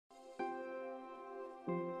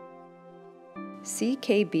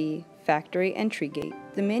CKB Factory Entry Gate.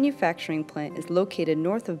 The manufacturing plant is located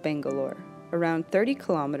north of Bangalore, around 30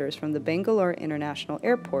 kilometers from the Bangalore International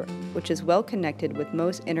Airport, which is well connected with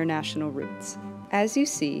most international routes. As you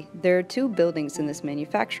see, there are two buildings in this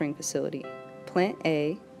manufacturing facility, Plant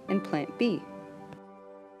A and Plant B.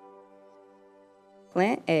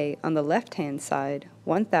 Plant A on the left-hand side,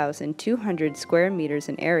 1,200 square meters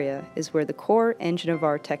in area, is where the core engine of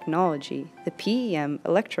our technology, the PEM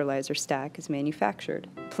electrolyzer stack, is manufactured.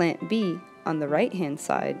 Plant B on the right-hand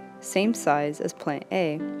side, same size as Plant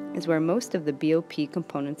A, is where most of the BOP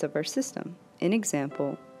components of our system, in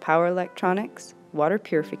example, power electronics, water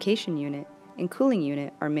purification unit, and cooling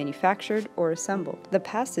unit, are manufactured or assembled. The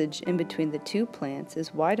passage in between the two plants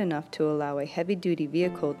is wide enough to allow a heavy-duty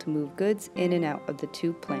vehicle to move goods in and out of the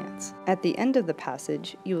two plants. At the end of the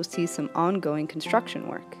passage, you will see some ongoing construction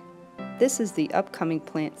work. This is the upcoming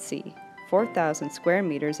Plant C, 4,000 square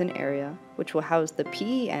meters in area, which will house the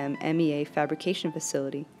PEM MEA fabrication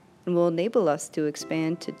facility and will enable us to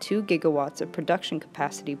expand to 2 gigawatts of production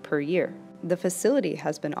capacity per year. The facility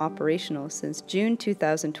has been operational since June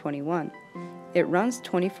 2021. It runs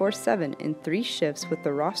 24/7 in 3 shifts with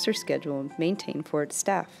the roster schedule maintained for its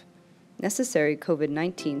staff. Necessary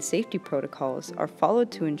COVID-19 safety protocols are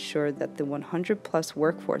followed to ensure that the 100-plus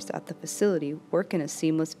workforce at the facility work in a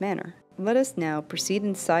seamless manner. Let us now proceed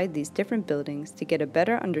inside these different buildings to get a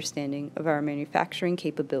better understanding of our manufacturing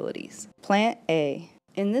capabilities. Plant A.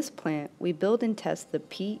 In this plant, we build and test the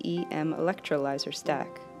PEM electrolyzer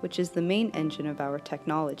stack, which is the main engine of our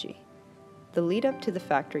technology. The lead up to the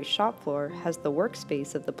factory shop floor has the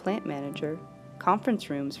workspace of the plant manager, conference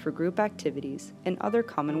rooms for group activities, and other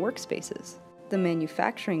common workspaces. The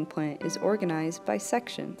manufacturing plant is organized by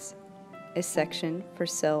sections. A section for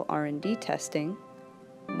cell R&D testing,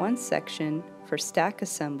 one section for stack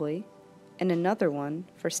assembly, and another one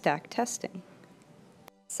for stack testing.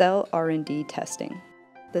 Cell R&D testing.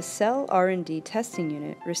 The Cell R&D testing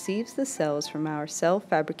unit receives the cells from our cell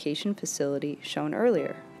fabrication facility shown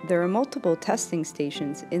earlier. There are multiple testing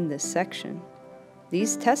stations in this section.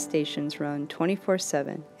 These test stations run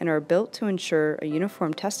 24/7 and are built to ensure a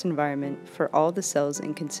uniform test environment for all the cells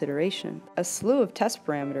in consideration. A slew of test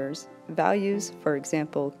parameters, values, for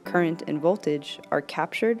example, current and voltage, are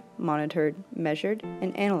captured, monitored, measured,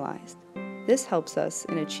 and analyzed. This helps us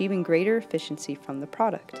in achieving greater efficiency from the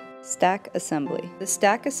product. Stack assembly. The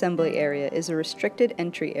stack assembly area is a restricted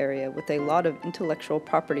entry area with a lot of intellectual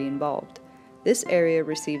property involved. This area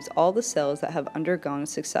receives all the cells that have undergone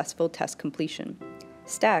successful test completion.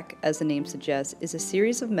 Stack, as the name suggests, is a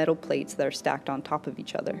series of metal plates that are stacked on top of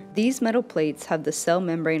each other. These metal plates have the cell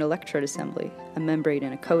membrane electrode assembly, a membrane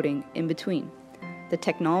and a coating, in between. The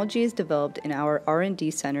technology is developed in our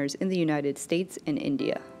R&D centers in the United States and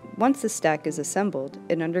India. Once the stack is assembled,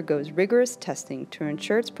 it undergoes rigorous testing to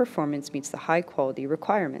ensure its performance meets the high-quality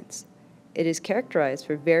requirements. It is characterized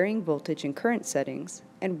for varying voltage and current settings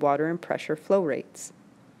and water and pressure flow rates.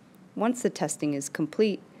 Once the testing is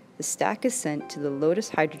complete, the stack is sent to the Lotus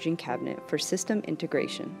Hydrogen Cabinet for system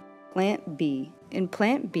integration. Plant B. In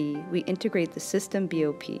Plant B, we integrate the system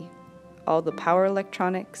BOP, all the power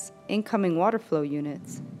electronics, incoming water flow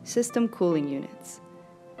units, system cooling units.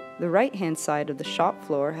 The right-hand side of the shop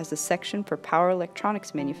floor has a section for power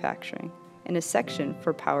electronics manufacturing and a section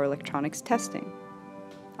for power electronics testing.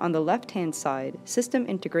 On the left-hand side, system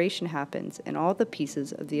integration happens and all the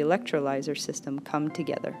pieces of the electrolyzer system come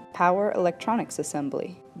together. Power electronics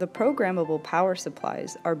assembly. The programmable power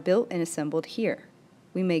supplies are built and assembled here.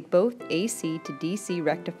 We make both AC to DC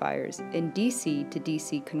rectifiers and DC to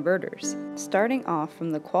DC converters. Starting off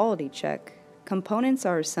from the quality check, components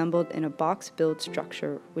are assembled in a box build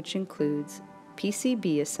structure which includes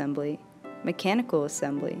PCB assembly, mechanical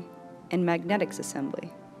assembly, and magnetics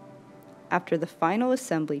assembly. After the final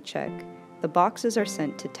assembly check, the boxes are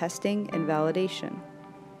sent to testing and validation.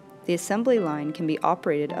 The assembly line can be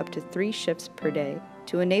operated up to 3 shifts per day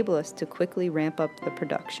to enable us to quickly ramp up the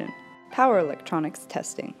production. Power electronics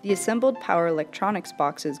testing. The assembled power electronics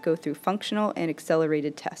boxes go through functional and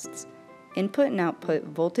accelerated tests. Input and output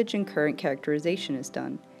voltage and current characterization is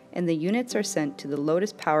done, and the units are sent to the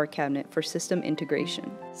Lotus Power Cabinet for system integration.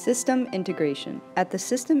 System integration. At the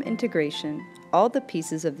system integration, all the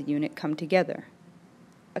pieces of the unit come together.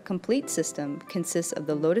 A complete system consists of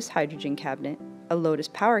the Lotus Hydrogen Cabinet, a Lotus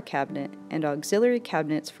Power Cabinet, and auxiliary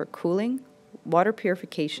cabinets for cooling, water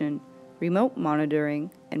purification, remote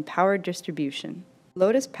monitoring, and power distribution.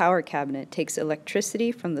 Lotus Power Cabinet takes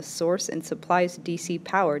electricity from the source and supplies DC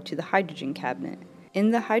power to the Hydrogen Cabinet.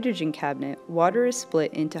 In the Hydrogen Cabinet, water is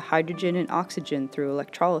split into hydrogen and oxygen through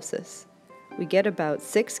electrolysis. we get about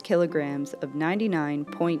 6 kilograms of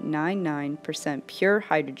 99.99% pure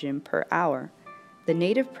hydrogen per hour. The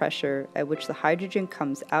native pressure at which the hydrogen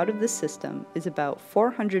comes out of the system is about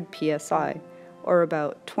 400 psi, or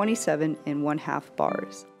about 27 1/2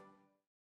 bars.